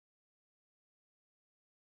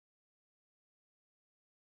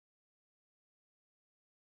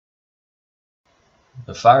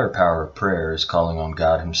The firepower of prayer is calling on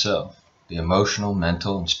God Himself. The emotional,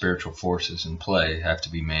 mental, and spiritual forces in play have to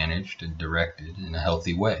be managed and directed in a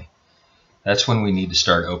healthy way. That's when we need to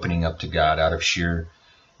start opening up to God out of sheer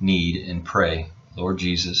need and pray, "Lord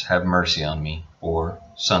Jesus, have mercy on me," or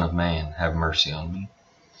 "Son of Man, have mercy on me."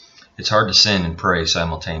 It's hard to sin and pray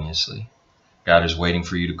simultaneously. God is waiting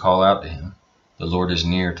for you to call out to Him. The Lord is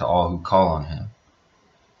near to all who call on Him.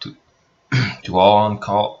 To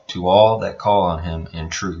all that call on Him in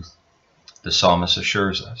truth. The psalmist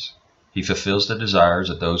assures us, He fulfills the desires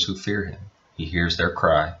of those who fear Him. He hears their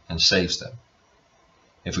cry and saves them.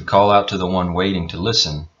 If we call out to the one waiting to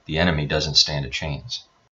listen, the enemy doesn't stand a chance.